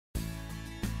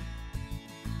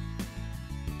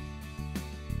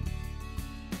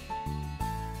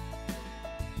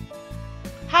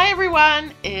Hi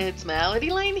everyone, it's Melody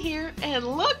Lane here, and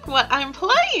look what I'm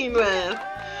playing with!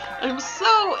 I'm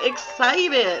so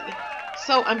excited!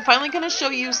 So I'm finally going to show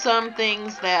you some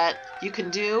things that you can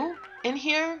do in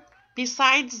here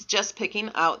besides just picking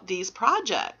out these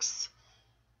projects.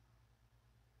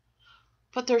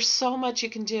 But there's so much you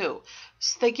can do.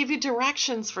 So they give you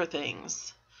directions for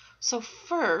things. So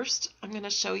first, I'm going to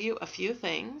show you a few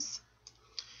things.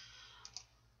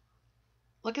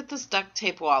 Look at this duct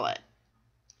tape wallet.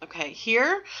 Okay,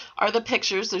 here are the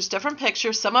pictures. There's different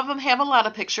pictures. Some of them have a lot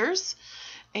of pictures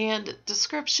and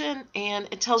description, and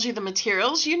it tells you the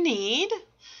materials you need.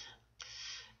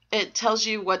 It tells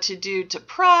you what to do to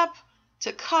prep,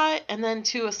 to cut, and then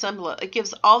to assemble it. It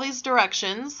gives all these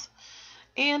directions,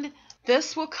 and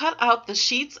this will cut out the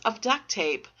sheets of duct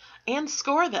tape and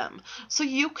score them so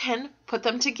you can put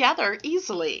them together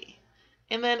easily.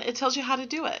 And then it tells you how to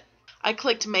do it. I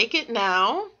clicked Make It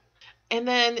Now, and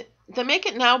then the Make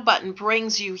It Now button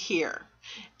brings you here.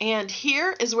 And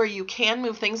here is where you can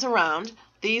move things around.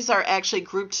 These are actually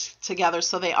grouped together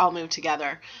so they all move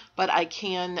together. But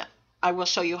I will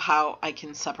show you how I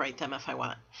can separate them if I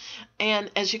want. And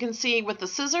as you can see with the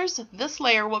scissors, this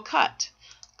layer will cut.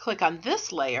 Click on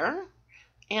this layer,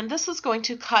 and this is going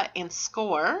to cut and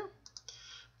score.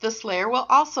 This layer will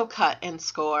also cut and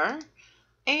score.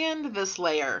 And this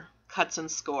layer cuts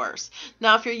and scores.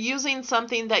 Now if you're using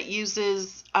something that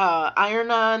uses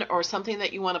iron-on or something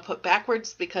that you want to put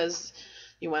backwards because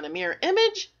you want a mirror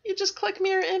image, you just click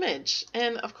mirror image.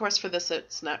 And of course for this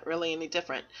it's not really any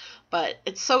different, but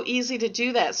it's so easy to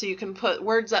do that. So you can put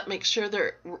words up, make sure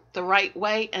they're the right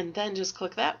way, and then just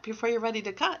click that before you're ready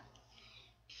to cut.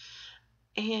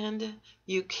 And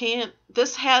you can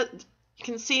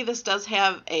see this does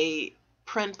have a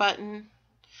print button,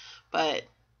 but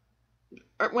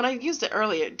when I used it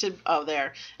earlier,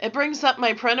 it brings up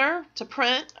my printer to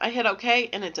print. I hit OK,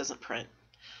 and it doesn't print.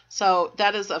 So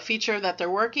that is a feature that they're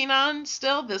working on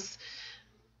still. This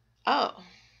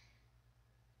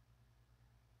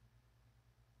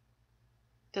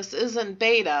is in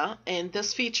beta, and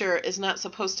this feature is not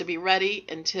supposed to be ready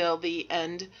until the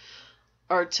end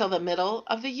or till the middle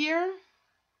of the year.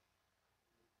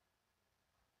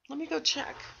 Let me go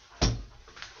check.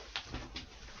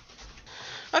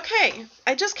 Okay,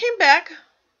 I just came back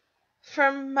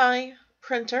from my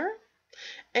printer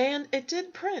and it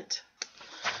did print.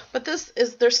 But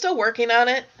they're still working on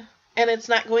it, and it's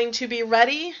not going to be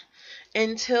ready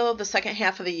until the second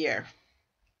half of the year.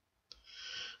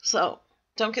 So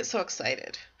don't get so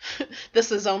excited.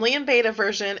 This is only in beta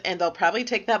version, and they'll probably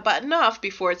take that button off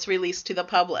before it's released to the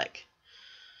public.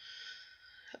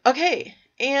 Okay,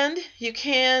 and you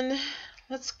can,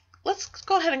 let's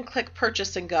go ahead and click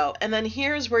Purchase and Go. And then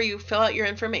here's where you fill out your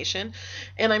information.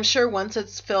 And I'm sure once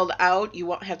it's filled out, you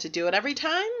won't have to do it every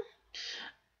time.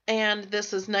 And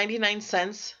this is 99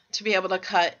 cents to be able to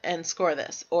cut and score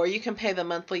this. Or you can pay the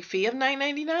monthly fee of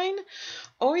 $9.99,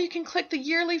 or you can click the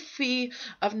yearly fee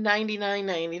of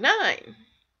 $99.99.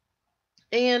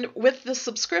 And with the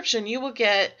subscription, you will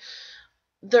get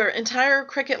their entire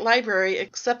Cricut library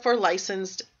except for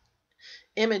licensed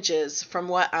images, from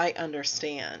what I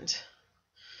understand.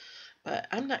 But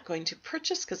I'm not going to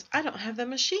purchase because I don't have the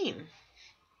machine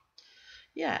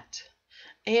yet.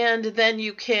 And then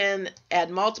you can add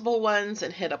multiple ones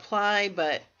and hit apply,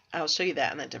 but I'll show you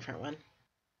that in a different one.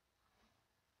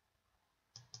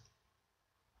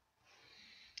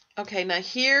 Okay, now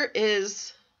here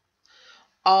is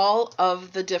all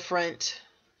of the different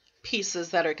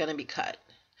pieces that are going to be cut.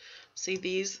 See,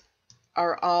 these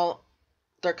are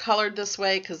they're colored this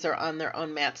way because they're on their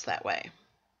own mats that way.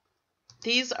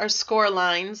 These are score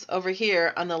lines over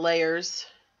here on the layers.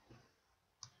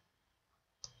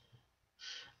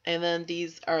 And then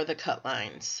these are the cut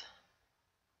lines.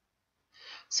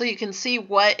 So you can see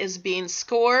what is being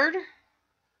scored.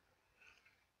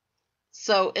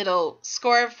 So it'll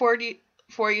score it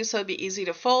for you so it'll be easy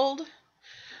to fold.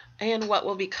 And what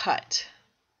will be cut.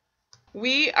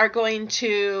 We are going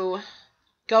to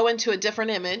go into a different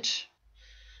image.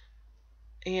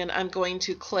 And I'm going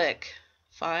to click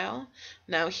File.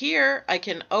 Now here I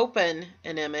can open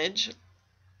an image.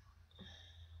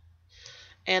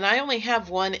 And I only have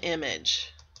one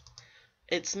image.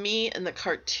 It's me and the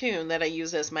cartoon that I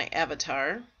use as my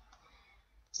avatar.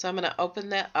 So I'm going to open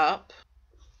that up.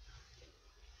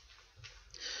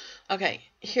 Okay,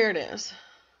 here it is.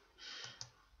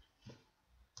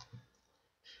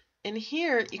 And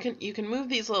here you can move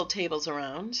these little tables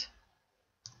around.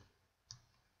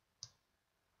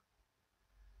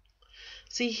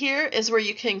 See, here is where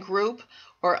you can group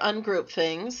or ungroup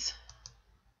things.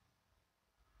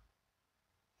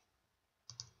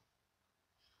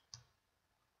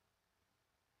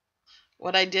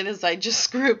 what I did is I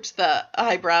just grouped the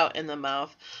eyebrow and the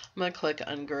mouth. I'm going to click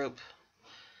ungroup.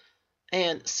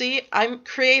 And see, I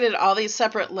created all these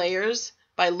separate layers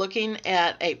by looking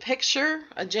at a picture,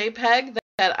 a JPEG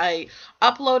that I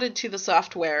uploaded to the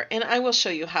software, and I will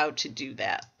show you how to do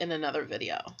that in another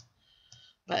video.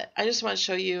 But I just want to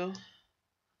show you,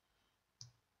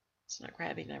 it's not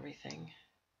grabbing everything.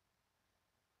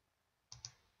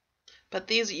 But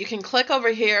these, you can click over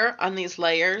here on these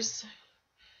layers,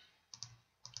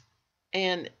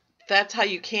 and that's how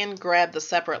you can grab the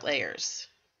separate layers.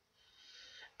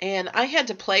 And I had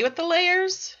to play with the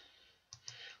layers.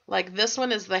 Like this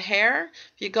one is the hair.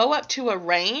 If you go up to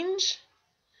arrange,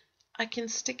 I can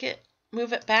stick it,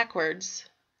 move it backwards,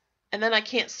 and then I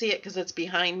can't see it because it's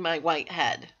behind my white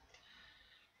head.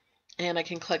 And I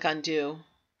can click undo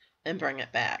and bring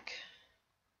it back.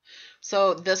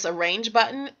 So this arrange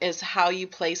button is how you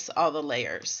place all the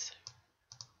layers.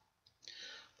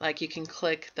 Like you can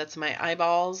click, that's my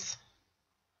eyeballs.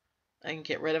 I can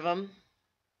get rid of them.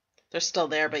 They're still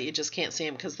there, but you just can't see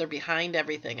them because they're behind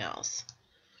everything else.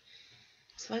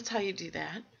 So that's how you do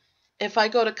that. If I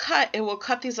go to cut, it will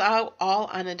cut these out all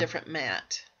on a different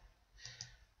mat.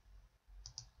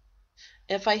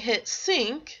 If I hit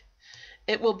sync,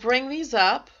 it will bring these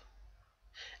up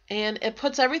and it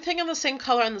puts everything on the same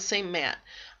color on the same mat.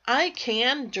 I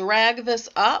can drag this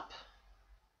up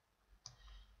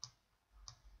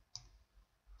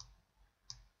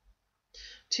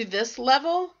to this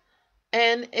level,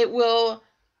 and it will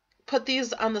put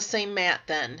these on the same mat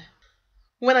then.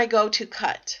 When I go to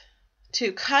cut,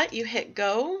 you hit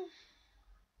go,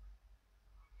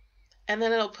 and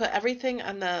then it'll put everything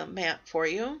on the mat for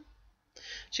you.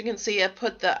 As you can see, I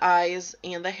put the eyes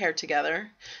and the hair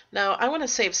together. Now I want to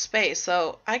save space,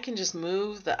 so I can just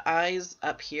move the eyes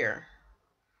up here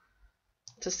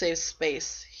to save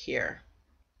space here.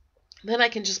 Then I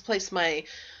can just place my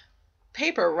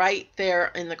paper right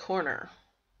there in the corner.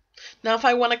 Now if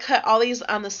I want to cut all these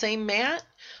on the same mat,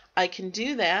 I can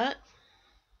do that.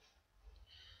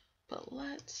 But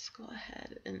let's go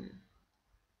ahead and...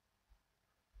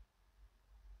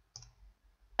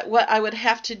 What I would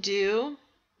have to do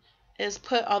is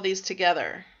put all these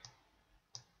together.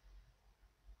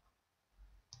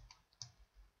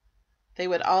 They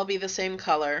would all be the same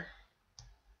color.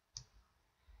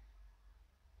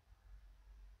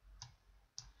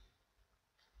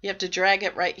 You have to drag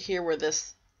it right here where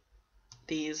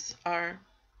these are.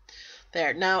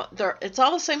 There. Now it's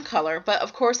all the same color, but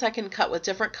of course I can cut with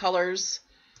different colors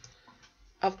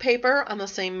of paper on the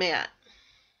same mat.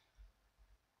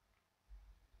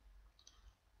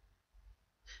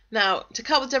 Now, to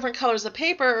cut with different colors of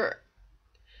paper,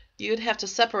 you'd have to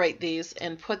separate these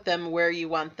and put them where you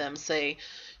want them. Say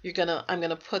I'm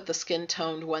gonna put the skin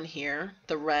toned one here,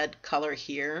 the red color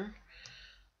here.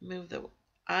 Move the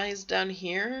eyes down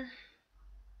here.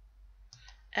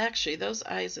 Actually, those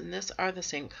eyes and this are the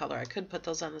same color. I could put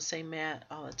those on the same mat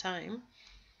all the time.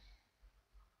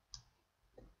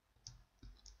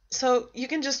 So you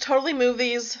can just totally move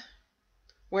these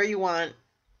where you want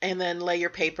and then lay your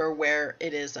paper where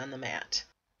it is on the mat.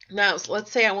 Now, so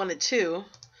let's say I wanted 2.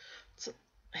 So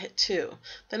hit 2.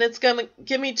 Then it's going to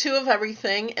give me 2 of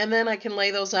everything, and then I can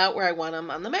lay those out where I want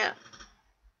them on the mat.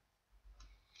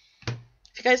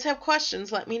 If you guys have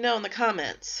questions, let me know in the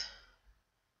comments.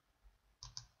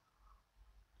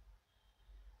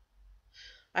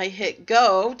 I hit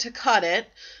go to cut it,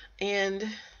 and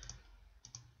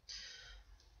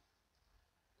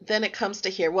then it comes to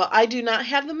here. Well, I do not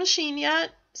have the machine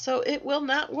yet, so it will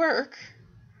not work.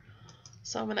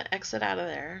 So I'm going to exit out of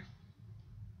there.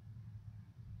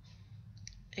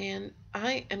 And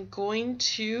I am going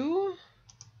to,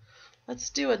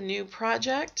 let's do a new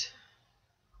project.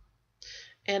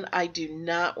 And I do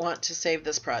not want to save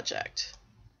this project,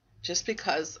 just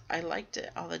because I liked it,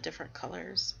 all the different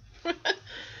colors.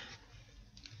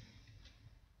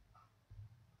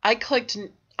 I clicked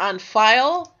on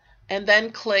File and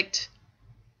then clicked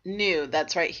New.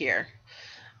 That's right here.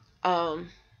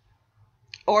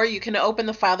 Or you can open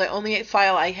the file. The only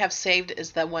file I have saved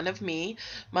is the one of me.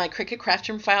 My Cricut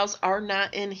Craftroom files are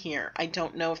not in here. I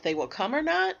don't know if they will come or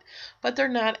not, but they're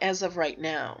not as of right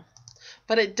now.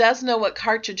 But it does know what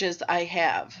cartridges I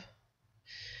have.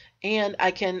 And I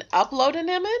can upload an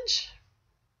image.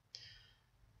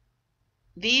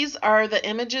 These are the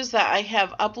images that I have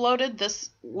uploaded. This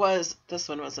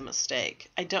one was a mistake.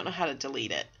 I don't know how to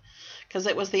delete it because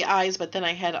it was the eyes, but then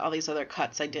I had all these other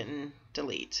cuts I didn't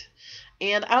delete.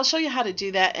 And I'll show you how to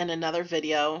do that in another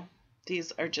video.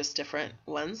 These are just different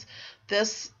ones.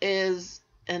 This is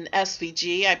an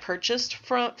SVG I purchased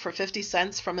for 50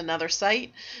 cents from another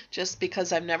site, just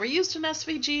because I've never used an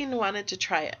SVG and wanted to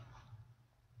try it.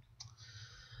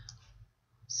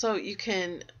 So you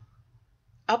can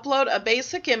upload a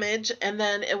basic image and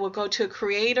then it will go to a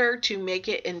creator to make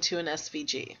it into an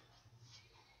SVG.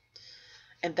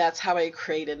 And that's how I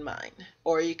created mine.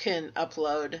 Or you can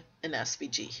upload an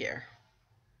SVG here.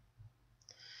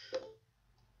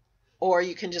 Or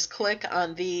you can just click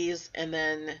on these, and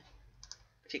then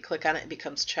if you click on it, it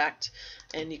becomes checked.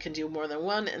 And you can do more than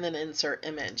one, and then insert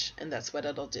image, and that's what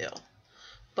it'll do.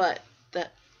 But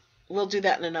we'll do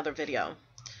that in another video. I'll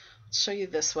show you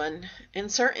this one.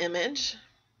 Insert image.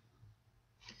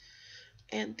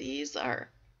 And these are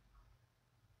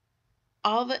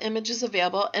all the images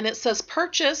available, and it says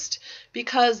purchased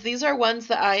because these are ones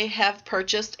that I have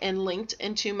purchased and linked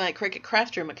into my Cricut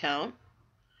Craft Room account.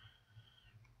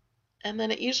 And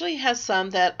then it usually has some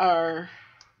that are,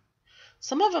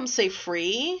 some of them say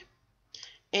free,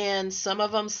 and some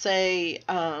of them say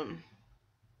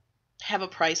have a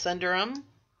price under them.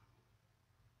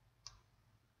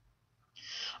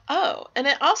 Oh, and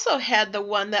it also had the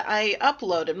one that I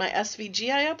uploaded, my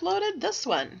SVG I uploaded, this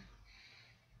one.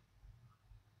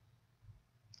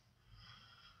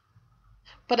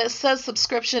 But it says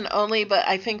subscription only, but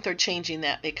I think they're changing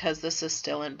that because this is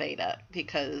still in beta,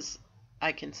 because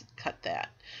I can cut that.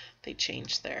 They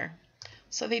changed there.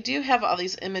 So they do have all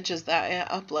these images that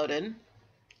I uploaded.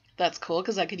 That's cool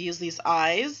because I could use these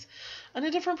eyes on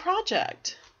a different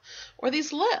project. Or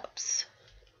these lips.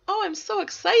 Oh, I'm so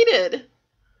excited.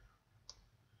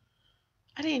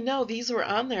 I didn't know these were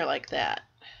on there like that.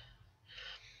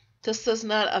 This is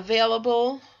not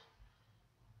available.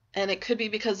 And it could be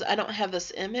because I don't have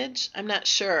this image. I'm not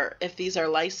sure if these are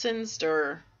licensed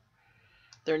or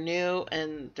they're new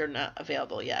and they're not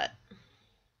available yet.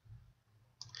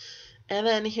 And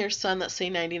then here's some that say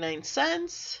 99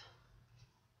 cents.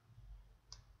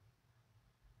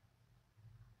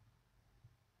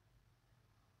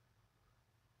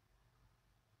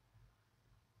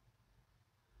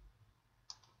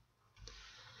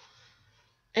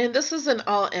 And this is in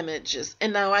all images.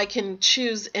 And now I can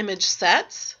choose image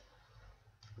sets.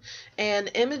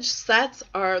 And image sets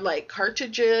are like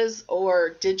cartridges or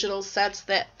digital sets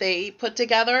that they put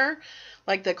together.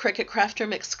 Like the Cricut Craft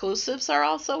Room exclusives are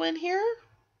also in here.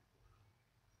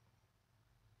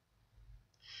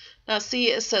 Now see,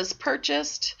 it says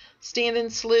purchased, Stand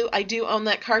and Slew. I do own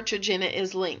that cartridge and it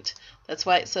is linked. That's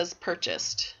why it says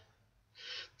purchased.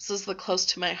 This is the close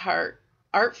to my heart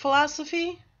art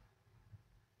philosophy.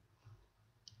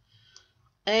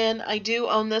 And I do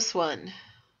own this one.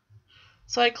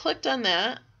 So I clicked on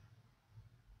that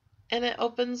and it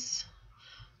opens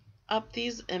up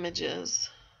these images.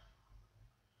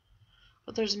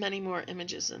 But there's many more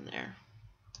images in there.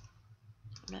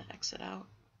 I'm going to exit out.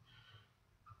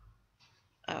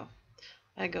 Oh,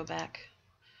 I go back.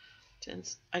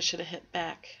 I should have hit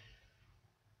back.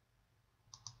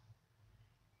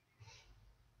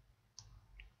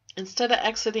 Instead of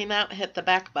exiting out, hit the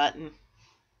back button.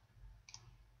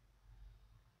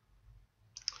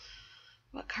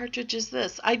 What cartridge is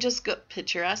this? I just got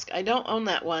Picturesque. I don't own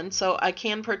that one, so I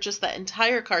can purchase that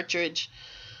entire cartridge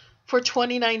for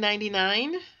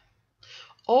 $29.99.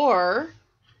 Or,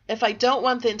 if I don't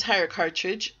want the entire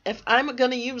cartridge, if I'm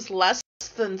going to use less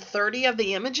than 30 of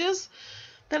the images,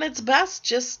 then it's best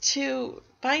just to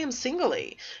buy them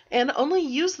singly and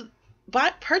only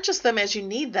purchase them as you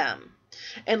need them.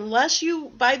 Unless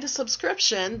you buy the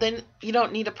subscription, then you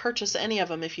don't need to purchase any of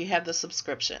them if you have the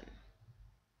subscription.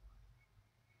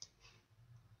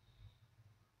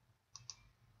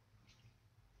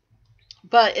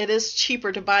 But it is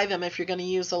cheaper to buy them if you're going to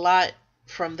use a lot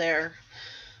from there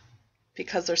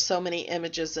because there's so many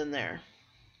images in there.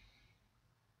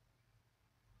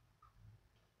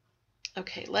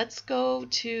 Okay, let's go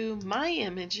to My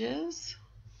Images.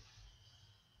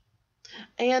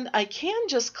 And I can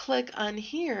just click on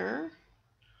here.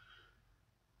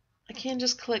 I can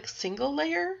just click single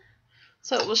layer.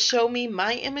 So it will show me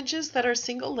my images that are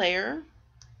single layer.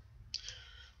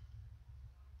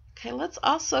 Okay, let's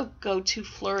also go to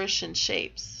Flourish and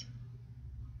Shapes.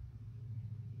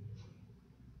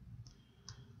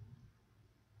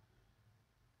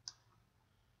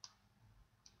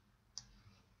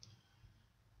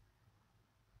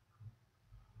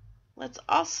 Let's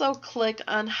also click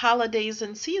on Holidays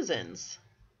and Seasons.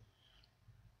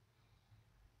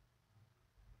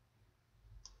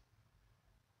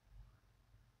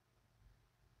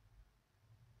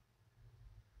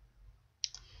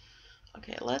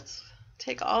 Okay, let's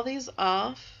take all these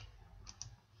off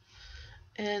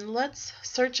and let's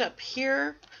search up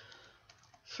here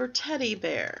for teddy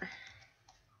bear.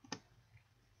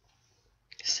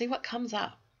 See what comes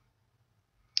up.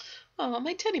 Oh,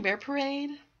 my teddy bear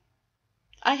parade.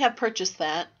 I have purchased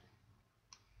that.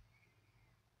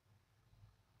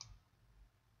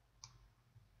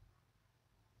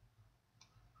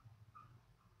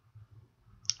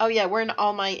 Oh yeah, we're in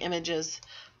all my images.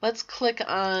 Let's click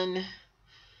on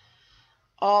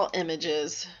all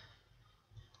images.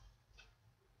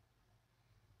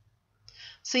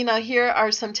 See, now here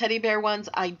are some teddy bear ones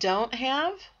I don't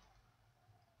have.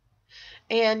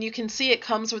 And you can see it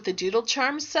comes with the Doodle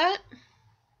Charm set.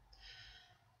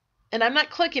 And I'm not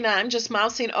clicking on it, I'm just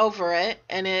mousing over it.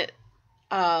 And it,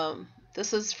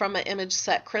 this is from an image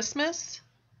set Christmas.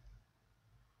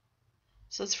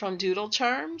 This is from Doodle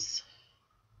Charms.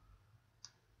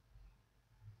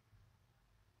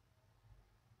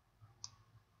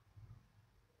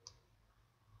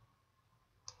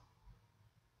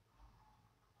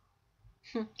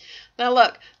 Now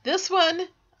look, this one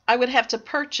I would have to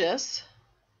purchase,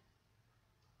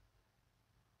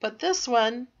 but this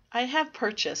one I have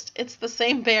purchased. It's the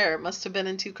same bear. It must have been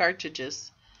in 2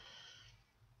 cartridges.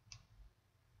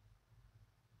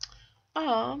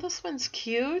 Oh, this one's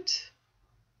cute.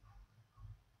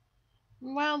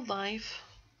 Wildlife.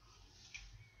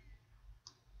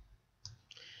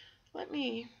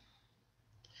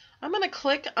 I'm going to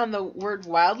click on the word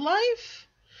wildlife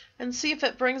and see if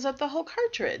it brings up the whole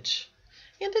cartridge.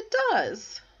 And it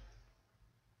does.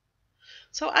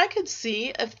 So I could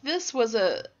see if this was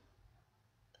a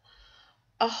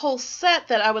whole set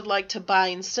that I would like to buy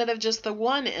instead of just the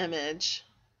one image.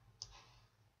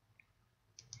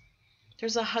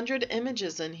 There's 100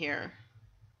 images in here.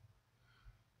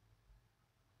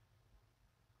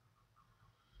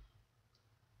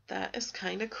 That is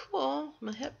kind of cool. I'm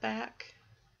going to hit back.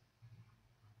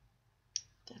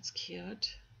 That's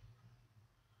cute.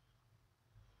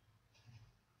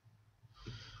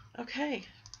 Okay.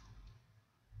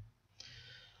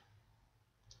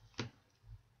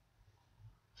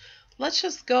 Let's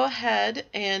just go ahead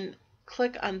and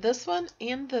click on this one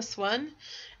and this one.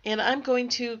 And I'm going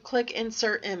to click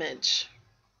Insert Image.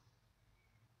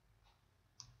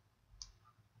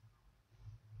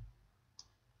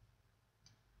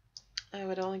 Oh,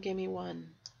 it only gave me one.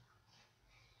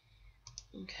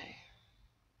 Okay.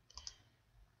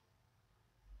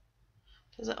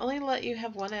 Does it only let you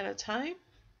have one at a time?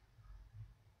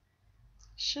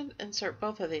 Should insert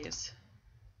both of these.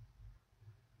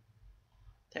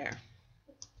 There.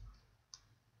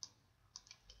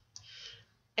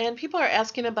 And people are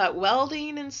asking about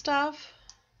welding and stuff.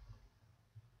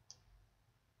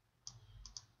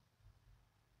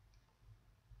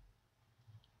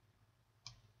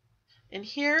 And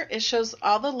here it shows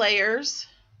all the layers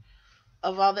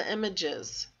of all the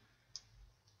images.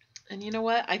 And you know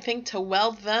what? I think to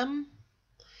weld them,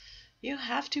 you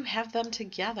have to have them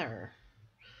together.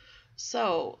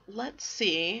 So let's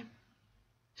see.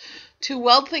 To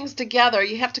weld things together,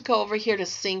 you have to go over here to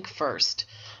sync first.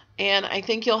 And I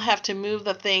think you'll have to move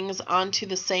the things onto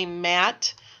the same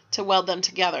mat to weld them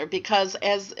together, because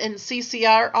as in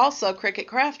CCR, also Cricut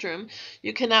Craft Room,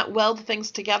 you cannot weld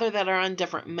things together that are on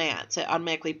different mats. It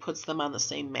automatically puts them on the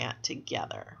same mat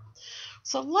together.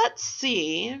 So let's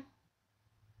see.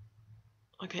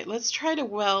 Okay, let's try to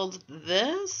weld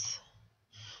this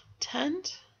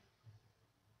tent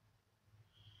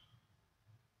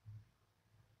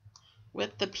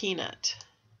with the peanut.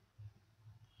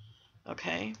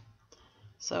 Okay,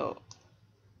 so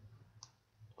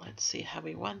let's see how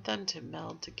we want them to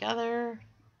meld together,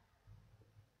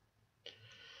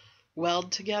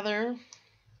 weld together.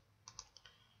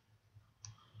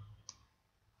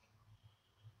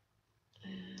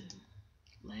 And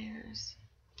layers.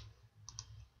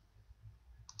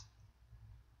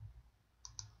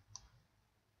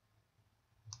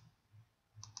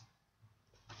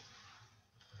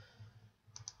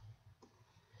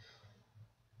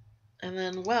 And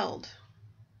then weld.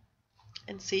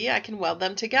 And see, I can weld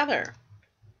them together.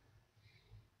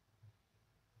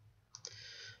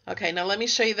 Okay, now let me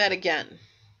show you that again.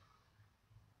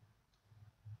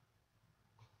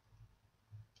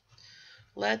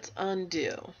 Let's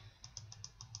undo.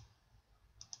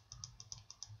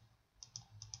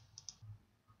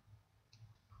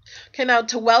 Okay, now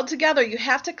to weld together, you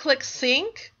have to click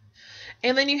sync,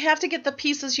 and then you have to get the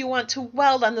pieces you want to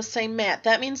weld on the same mat.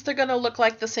 That means they're going to look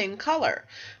like the same color,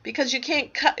 because you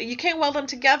can't weld them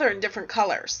together in different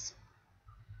colors.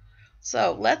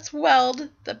 So let's weld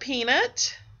the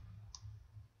peanut.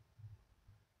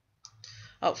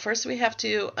 Oh, first we have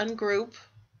to ungroup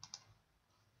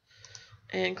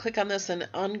and click on this and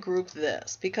ungroup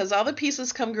this, because all the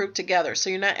pieces come grouped together, so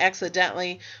you're not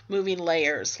accidentally moving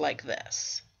layers like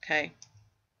this. Okay.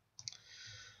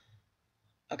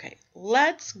 Okay,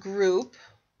 let's group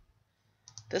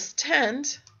this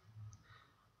tent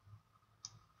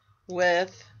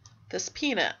with this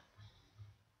peanut.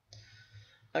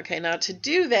 Okay, now to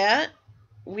do that,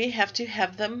 we have to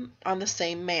have them on the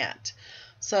same mat.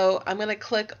 So I'm going to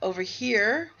click over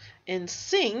here in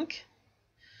sync,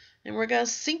 and we're going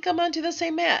to sync them onto the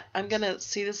same mat. I'm going to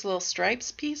see this little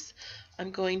stripes piece.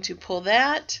 I'm going to pull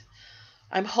that.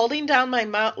 I'm holding down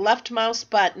my left mouse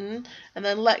button and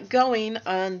then let going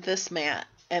on this mat,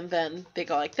 and then they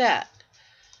go like that.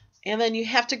 And then you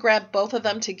have to grab both of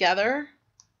them together.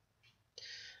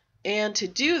 And to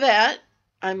do that,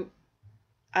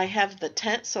 I have the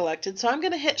tent selected, so I'm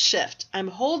going to hit shift. I'm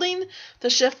holding the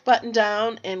shift button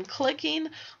down and clicking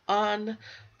on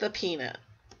the peanut.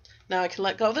 Now I can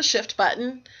let go of the shift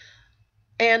button,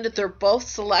 and they're both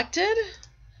selected.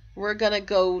 We're going to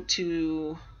go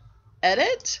to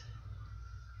edit.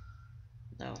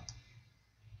 No.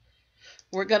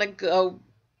 We're going to go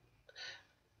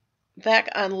back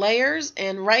on layers,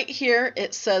 and right here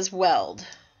it says weld.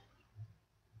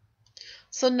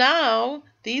 So now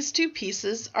these two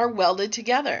pieces are welded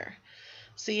together.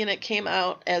 See, and it came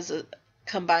out as a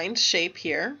combined shape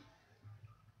here.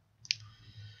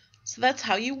 So that's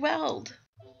how you weld.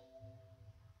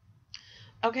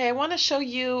 Okay, I want to show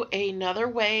you another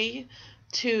way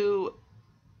to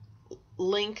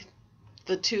link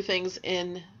the two things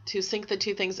in, to sync the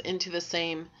two things into the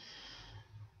same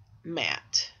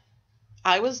mat.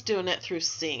 I was doing it through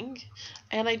sync,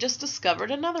 and I just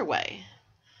discovered another way.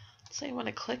 So I want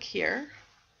to click here,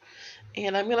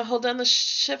 and I'm going to hold down the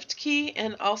shift key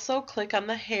and also click on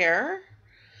the hair,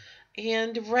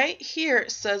 and right here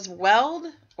it says weld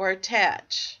or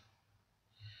attach.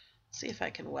 Let's see if I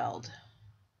can weld.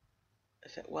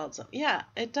 If it welds up. Yeah,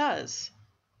 it does.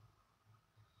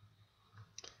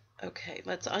 Okay,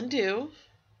 let's undo,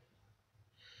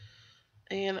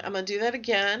 and I'm going to do that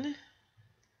again.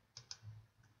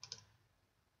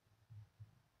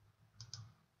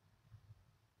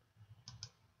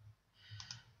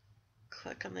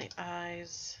 Click on the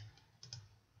eyes.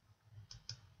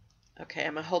 Okay,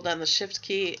 I'm going to hold down the shift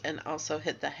key and also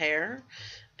hit the hair,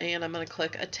 and I'm going to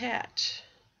click attach.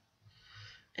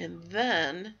 And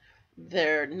then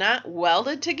they're not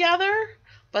welded together,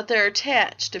 but they're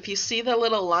attached. If you see the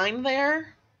little line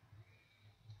there,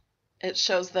 it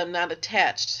shows them not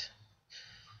attached,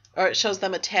 or it shows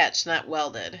them attached, not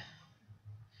welded.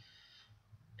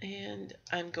 And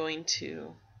I'm going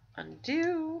to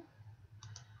undo,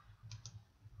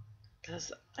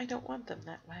 because I don't want them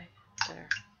that way. There.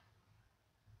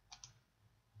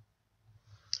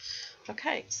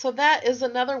 Okay, so that is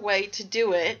another way to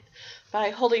do it, by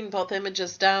holding both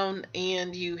images down,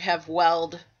 and you have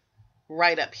weld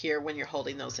right up here when you're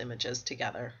holding those images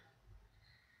together.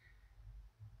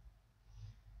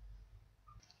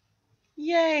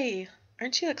 Yay!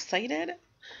 Aren't you excited?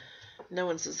 No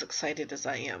one's as excited as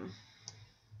I am.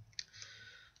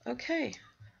 Okay,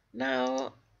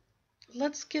 now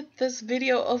let's get this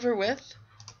video over with.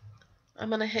 I'm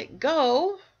going to hit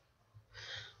go.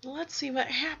 Let's see what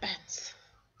happens.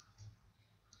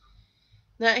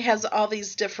 Now it has all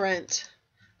these different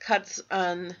cuts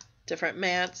on different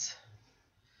mats.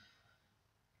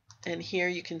 And here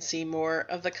you can see more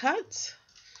of the cuts.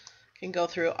 You can go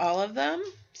through all of them.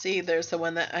 See, there's the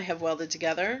one that I have welded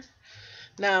together.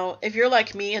 Now, if you're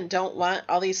like me and don't want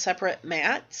all these separate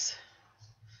mats,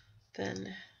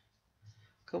 then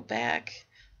go back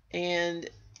and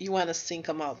you want to sync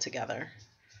them all together.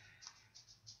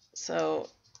 So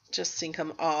just sync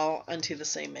them all onto the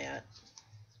same mat.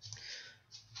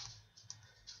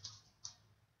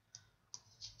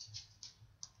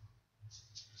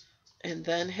 And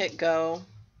then hit go.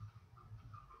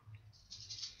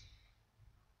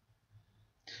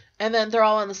 And then they're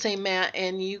all on the same mat,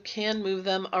 and you can move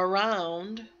them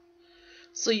around.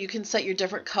 So you can set your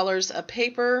different colors of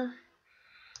paper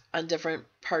on different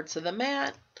parts of the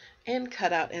mat and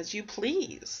cut out as you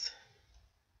please.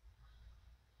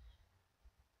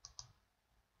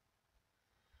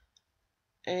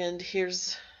 And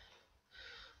here's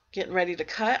getting ready to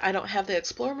cut. I don't have the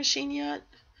Explorer machine yet,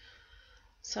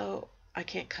 so I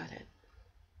can't cut it.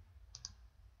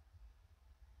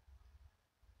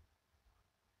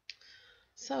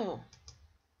 So,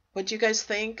 what do you guys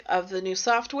think of the new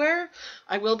software?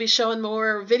 I will be showing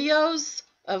more videos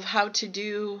of how to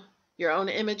do your own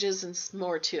images and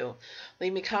more too.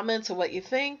 Leave me comments of what you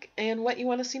think and what you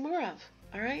want to see more of.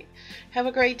 All right? Have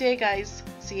a great day, guys.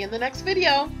 See you in the next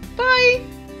video. Bye!